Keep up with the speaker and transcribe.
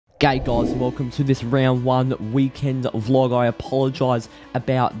G'day guys and welcome to this round 1 weekend vlog. I apologise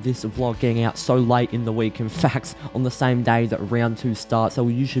about this vlog getting out so late in the week. In fact, on the same day that round 2 starts, so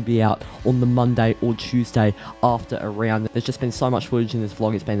we usually be out on the Monday or Tuesday after a round. There's just been so much footage in this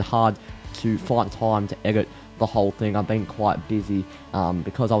vlog, it's been hard to find time to edit the whole thing. I've been quite busy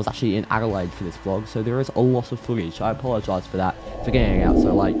because I was actually in Adelaide for this vlog, so there is a lot of footage. I apologise for that, for getting out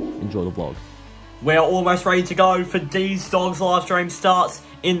so late. Enjoy the vlog. We're almost ready to go for D's Dogs live stream. Starts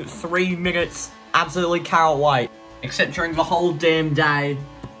in 3 minutes. Absolutely can't wait. Except during the whole damn day,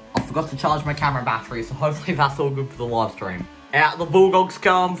 I forgot to charge my camera battery, so hopefully that's all good for the live stream. Out the Bulldogs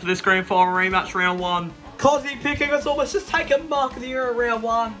come for this grand final rematch round 1. Cozzy picking us almost just take a mark of the year at round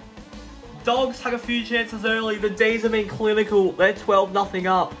 1. Dogs had a few chances early. The D's have been clinical. They're 12-0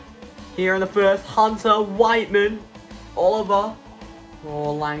 up. Here in the first, Hunter, Waitman, Oliver,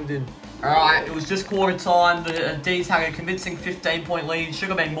 or Langdon. Alright, it was just quarter time. The D's had a convincing 15-point lead. Should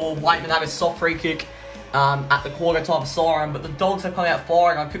have been more. Waitman had a soft free kick at the quarter time siren, but the Dogs have come out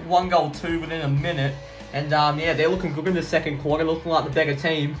firing. I kicked 1 goal, 2 within a minute. And yeah, they're looking good in the second quarter, looking like the better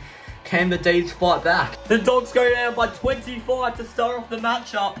team. Can the D's fight back? The Dogs go down by 25 to start off the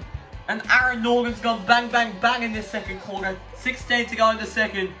matchup. And Aaron Norgan's gone bang, bang, bang in this second quarter. 16 to go in the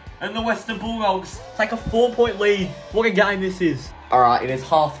second. And the Western Bulldogs take a 4-point lead. What a game this is. Alright, it is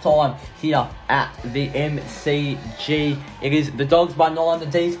half time here at the MCG. It is the Dogs by 9. The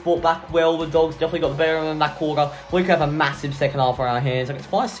D's fought back well. The Dogs definitely got the better in that quarter. We could have a massive second half on our hands. Like, it's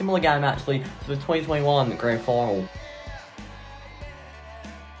quite a similar game actually to the 2021 grand final.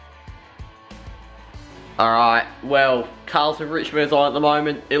 Alright, well, Carlton Richmond is on at the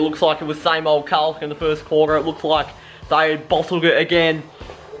moment. It looks like it was same old Carlton in the first quarter. It looks like they bottled it again.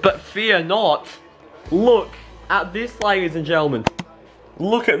 But fear not. Look at this, ladies and gentlemen.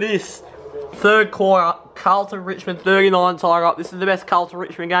 Look at this. Third quarter, Carlton Richmond 39 tie up. This is the best Carlton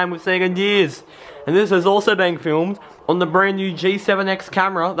Richmond game we've seen in years. And this has also been filmed on the brand new G7X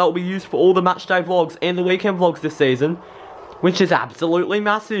camera that will be used for all the matchday vlogs and the weekend vlogs this season, which is absolutely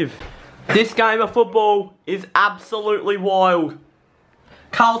massive. This game of football is absolutely wild.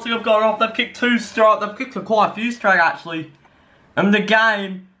 Carlton have gone off. They've kicked 2 straight. They've kicked quite a few straight actually. And the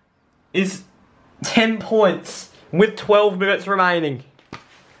game is 10 points with 12 minutes remaining.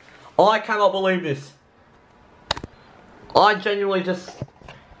 I cannot believe this. I cannot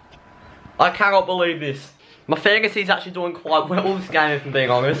believe this. My fantasy's actually doing quite well this game, if I'm being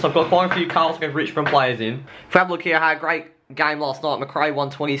honest. I've got quite a few Carlton and Richmond players in. If we have a look here, I had a great game last night. McRae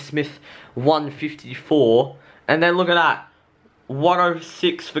 120, Smith 154. And then look at that.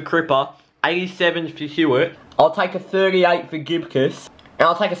 106 for Cripper, 87 for Hewitt. I'll take a 38 for Gibcus. And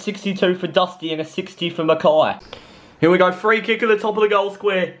I'll take a 62 for Dusty and a 60 for Mackay. Here we go, free kick at the top of the goal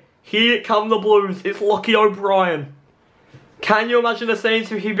square. Here come the Blues. It's Lockie O'Brien. Can you imagine the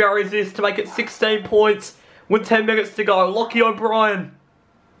scenes if he buries this to make it 16 points with 10 minutes to go? Lockie O'Brien.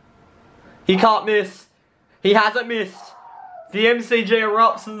 He can't miss. He hasn't missed. The MCG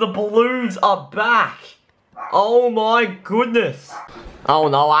erupts and the Blues are back. Oh my goodness. Oh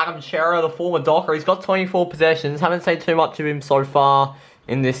no, Adam Chera, the former Docker, he's got 24 possessions. Haven't seen too much of him so far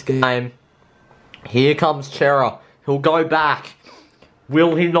in this game. Here comes Chera. He'll go back.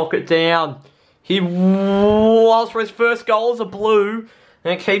 Will he knock it down? He was for his first goal as a Blue.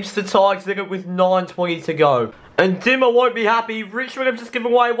 And it keeps the Tigers in it with 9:20 to go. And Dimmer won't be happy. Richmond have just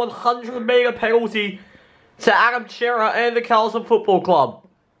given away a 100-metre penalty to Adam Chera and the Carlton Football Club.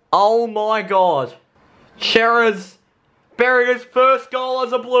 Oh my god. Chera's burying his first goal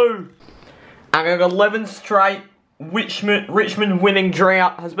as a Blue. And an 11 straight Richmond winning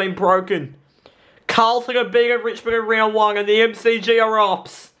drought has been broken. Carlton are beating Richmond in round 1 and the MCG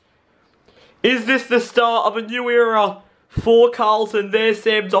erupts. Is this the start of a new era for Carlton? There's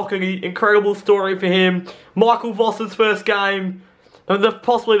Sam Docherty. Incredible story for him. Michael Voss's first game. And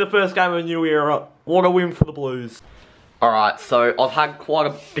possibly the first game of a new era. What a win for the Blues. Alright, so I've had quite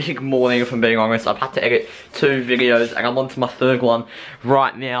a big morning if I'm being honest. I've had to edit 2 videos and I'm on to my 3rd one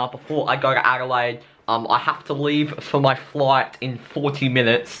right now. Before I go to Adelaide, I have to leave for my flight in 40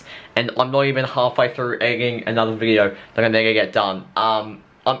 minutes and I'm not even halfway through editing another video that I need to get done. I'm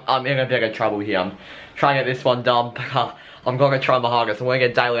in a bit of trouble here. I'm trying to get this one done, but I'm going to try my hardest. I'm going to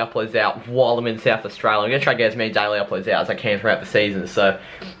get daily uploads out while I'm in South Australia. I'm going to try to get as many daily uploads out as I can throughout the season. So,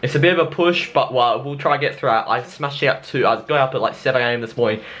 it's a bit of a push, but we'll try to get through it. I smashed out 2, I got up at like 7 AM this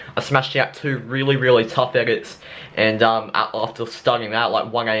morning. I smashed out 2 really, really tough edits. And after studying that,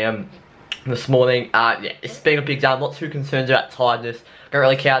 like 1 AM, this morning. Yeah, it's been a big day. I'm not too concerned about tiredness. Don't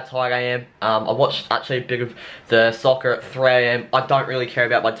really care how tired I am. I watched actually a bit of the soccer at 3 AM. I don't really care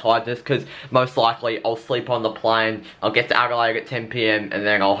about my tiredness because most likely I'll sleep on the plane. I'll get to Adelaide at 10 PM and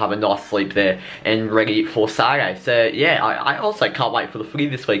then I'll have a nice sleep there and ready for Saturday. So yeah, I also can't wait for the footy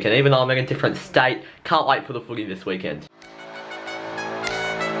this weekend. Even though I'm in a different state, can't wait for the footy this weekend.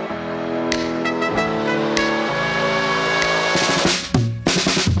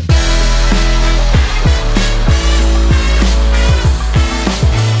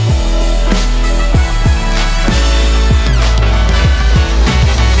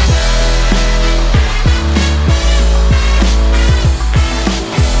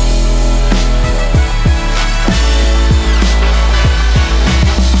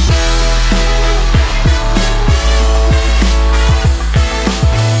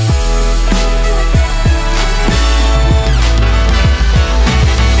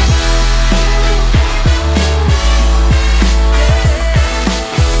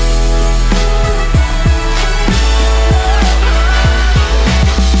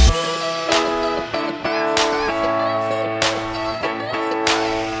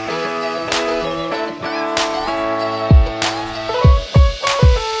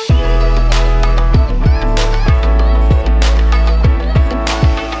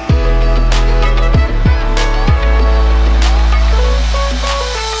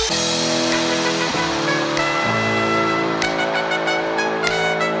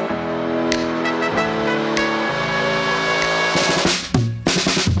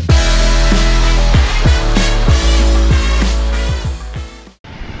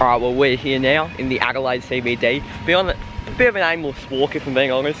 Alright, well we're here now in the Adelaide CBD. Be on a bit of an aimless walk if I'm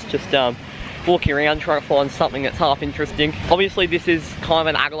being honest, just walking around trying to find something that's half interesting. Obviously this is kind of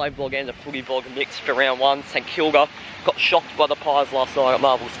an Adelaide vlog and a footy vlog mix for round 1. St Kilda got shocked by the Pies last night at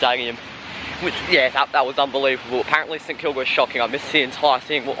Marvel Stadium, which yeah, that was unbelievable. Apparently St Kilda was shocking. I missed the entire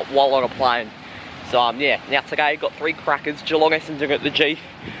thing while on a plane. So yeah, now today got 3 crackers. Geelong Essendon at the G.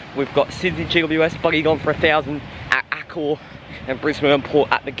 We've got Sydney GWS Buddy gone for 1,000 at Accor, and Brisbane and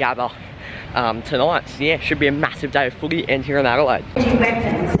Port at the Gather tonight. So yeah, should be a massive day of footy and here in Adelaide. So we're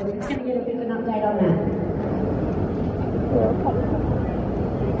just going to get a bit of an update on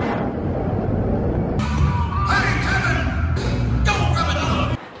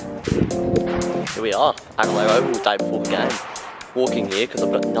that. Here we are, Adelaide Oval, day before the game. Walking here because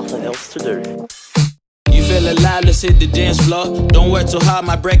I've got nothing else to do. You feel alive, let's hit the dance floor. Don't work too hard,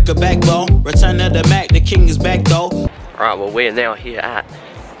 might break a backbone. Return of the Mac, the king is back though. Alright, well we're now here at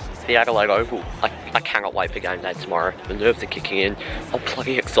the Adelaide Oval. I cannot wait for game day tomorrow. The nerves are kicking in. I'm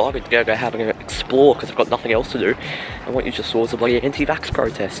bloody excited to go have an explore because I've got nothing else to do. And what you just saw was a bloody anti-vax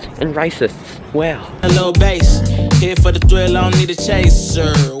protest. And racists. Wow. A little bass. Here for the thrill, I don't need a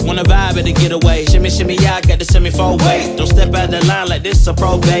chaser. Wanna vibe it to get away. Shimmy, shimmy, yeah, I got the semi-4 weight. Don't step out the line like this a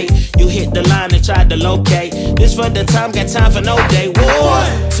probate. You hit the line and try to locate. This for the time, got time for no day.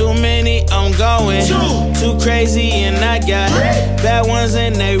 Whoa. Too many, I'm going. Too crazy and I got bad ones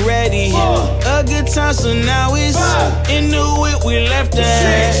and they ready. A good time, so now it's into it, we left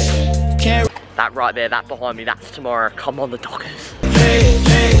that. That right there, that behind me, that's tomorrow. Come on, the Dockers. Hey,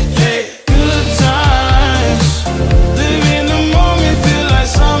 hey, hey, good times. Live in the moment, feel like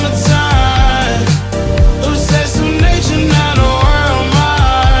summertime. Obsessed with nature, not a world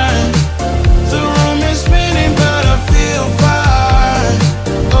mind. The room is spinning, but I feel fine.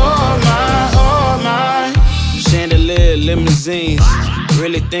 Oh my, chandelier, limousines.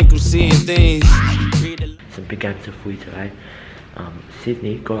 Really think I'm seeing things. Some big games of footy today.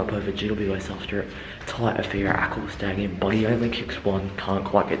 Sydney got up over GWS after a tight affair at Accor Stadium. Buddy only kicks 1, can't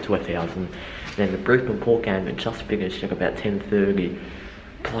quite get to 1,000. Then the Brisbane Port game had just finished at about 10:30.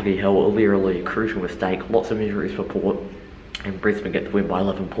 Bloody hell, literally a crucial mistake. Lots of injuries for Port, and Brisbane get the win by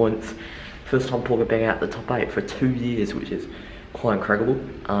 11 points. First time Port have been out the top 8 for 2 years, which is quite incredible.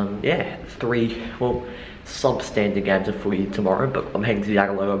 Yeah, 3, well, substandard games of footy tomorrow, but I'm heading to the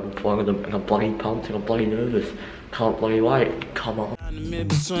Adelaide Oval for one of them, and I'm bloody pumped and I'm bloody nervous. Can't bloody wait. Come on. In the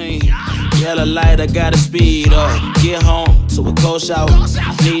between, yellow light, I gotta speed up. Get home to a cold shower.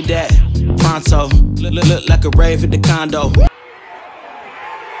 Need that pronto. Look like a rave at the condo.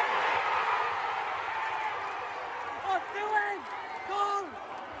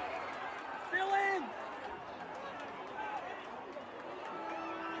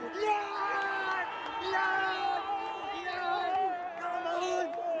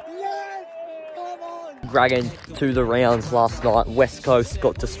 Dragging to the rounds last night. West Coast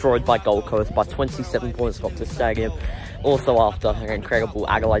got destroyed by Gold Coast by 27 points at the stadium. Also after an incredible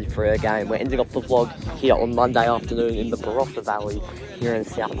Adelaide Freo game. We're ending off the vlog here on Monday afternoon in the Barossa Valley here in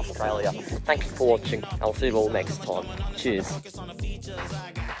South Australia. Thank you for watching. I'll see you all next time. Cheers.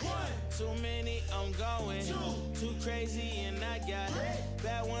 Too many, I'm going. Too crazy, and I got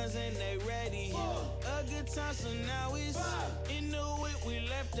bad ones, and they ready. A good time, so now it's in the way we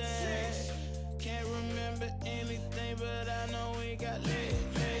left at. Can't remember anything, but I know we got lit.